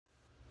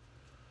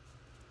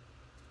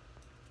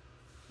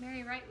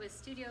Mary Wright with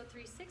Studio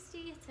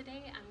 360.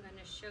 Today I'm going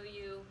to show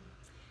you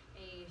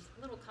a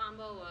little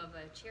combo of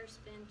a chair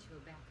spin to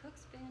a back hook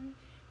spin.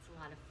 It's a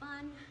lot of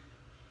fun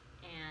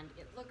and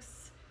it's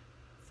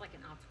like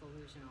an optical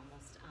illusion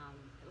almost.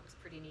 It looks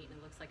pretty neat and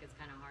it looks like it's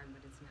kind of hard,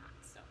 but it's not.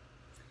 So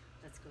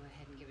let's go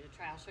ahead and give it a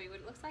try. I'll show you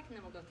what it looks like and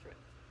then we'll go through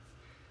it.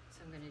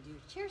 So I'm going to do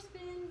chair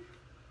spin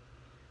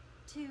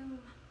to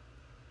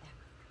back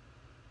hook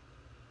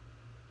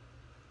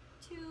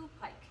to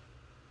pike.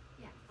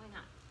 Yeah, why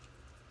not?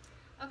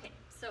 Okay,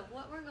 so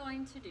what we're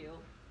going to do,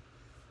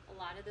 a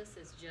lot of this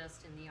is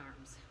just in the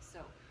arms. So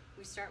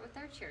we start with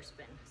our chair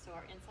spin. So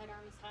our inside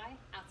arm is high,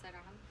 outside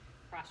arm,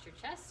 cross your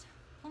chest,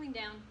 pulling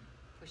down,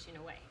 pushing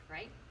away,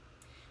 right?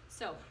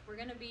 So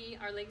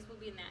our legs will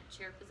be in that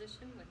chair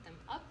position with them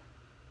up.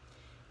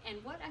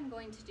 And what I'm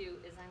going to do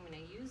is I'm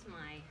going to use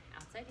my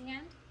outside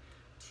hand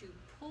to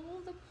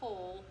pull the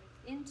pole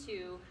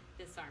into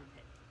this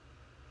armpit.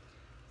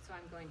 So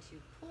I'm going to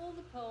pull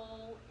the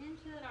pole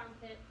into that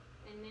armpit,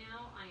 and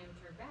now I am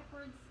turned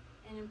backwards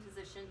and in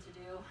position to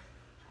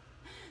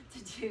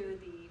do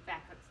the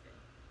back hook spin.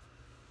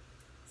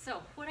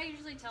 So what I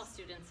usually tell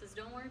students is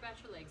don't worry about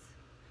your legs.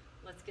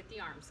 Let's get the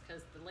arms,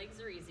 because the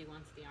legs are easy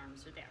once the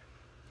arms are there.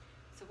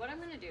 So what I'm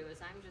going to do is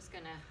I'm just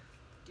going to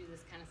do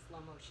this kind of slow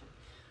motion.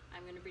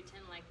 I'm going to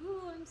pretend like,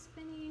 ooh, I'm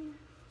spinning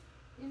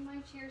in my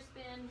chair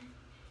spin,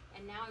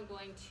 and now I'm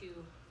going to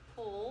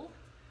pull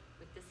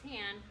with this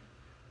hand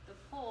the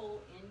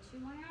pole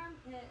into my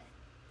armpit,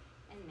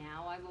 and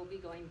now I will be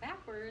going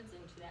backwards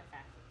into that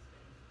back hook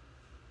spin.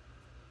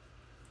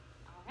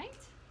 All right,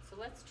 so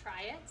let's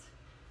try it.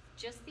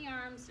 Just the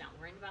arms, not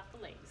worrying about the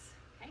legs,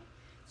 okay?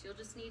 So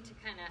you'll just need to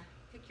kind of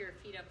pick your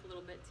feet up a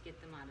little bit to get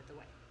them out of the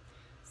way.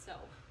 So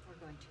we're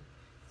going to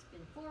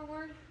spin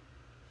forward,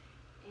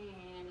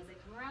 and as I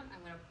come around, I'm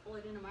going to pull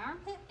it into my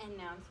armpit, and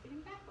now I'm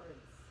spinning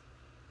backwards.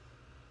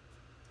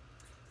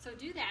 So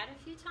do that a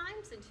few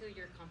times until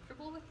you're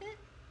comfortable with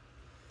it.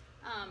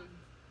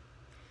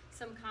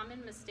 Some common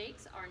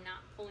mistakes are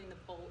not pulling the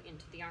pole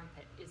into the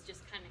armpit. It's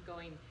just kind of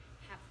going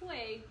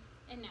halfway,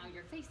 and now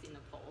you're facing the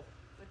pole,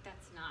 but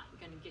that's not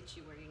going to get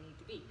you where you need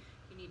to be.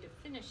 You need to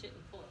finish it and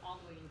pull it all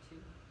the way into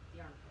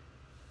the armpit.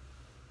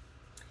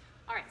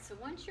 All right, so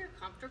once you're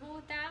comfortable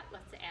with that,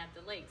 let's add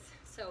the legs.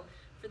 So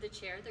for the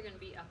chair, they're going to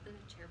be up in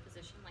the chair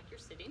position like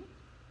you're sitting.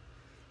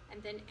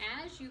 And then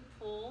as you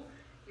pull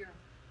your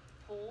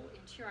pole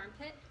into your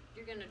armpit,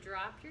 you're going to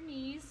drop your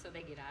knees so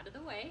they get out of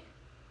the way.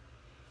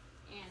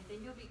 And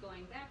then you'll be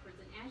going backwards.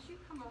 And as you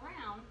come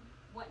around,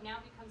 what now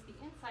becomes the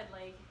inside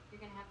leg, you're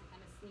going to have to kind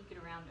of sneak it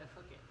around to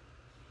hook it.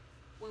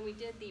 When we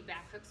did the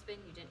back hook spin,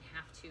 you didn't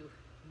have to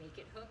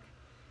make it hook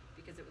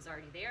because it was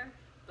already there.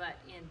 But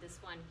in this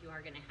one, you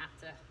are going to have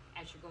to,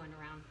 as you're going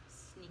around,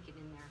 sneak it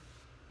in there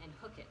and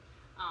hook it.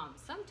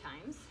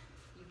 Sometimes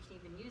you can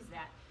even use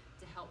that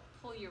to help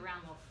pull you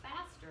around a little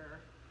faster,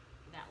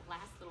 that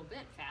last little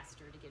bit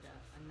faster, to get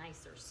a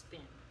nicer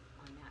spin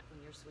on that when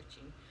you're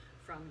switching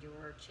from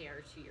your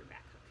chair to your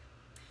back hook.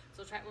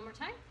 So we'll try it one more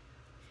time,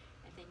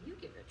 and then you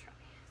give it a try.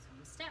 So I'm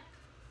going to step.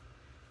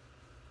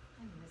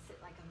 I'm going to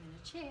sit like I'm in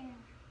a chair,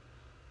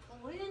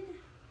 pull in,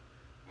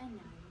 and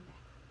now I'm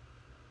back.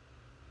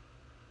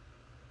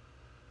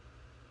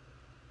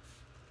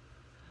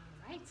 All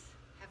right,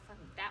 have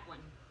fun with that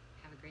one.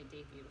 Have a great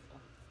day,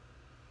 beautiful.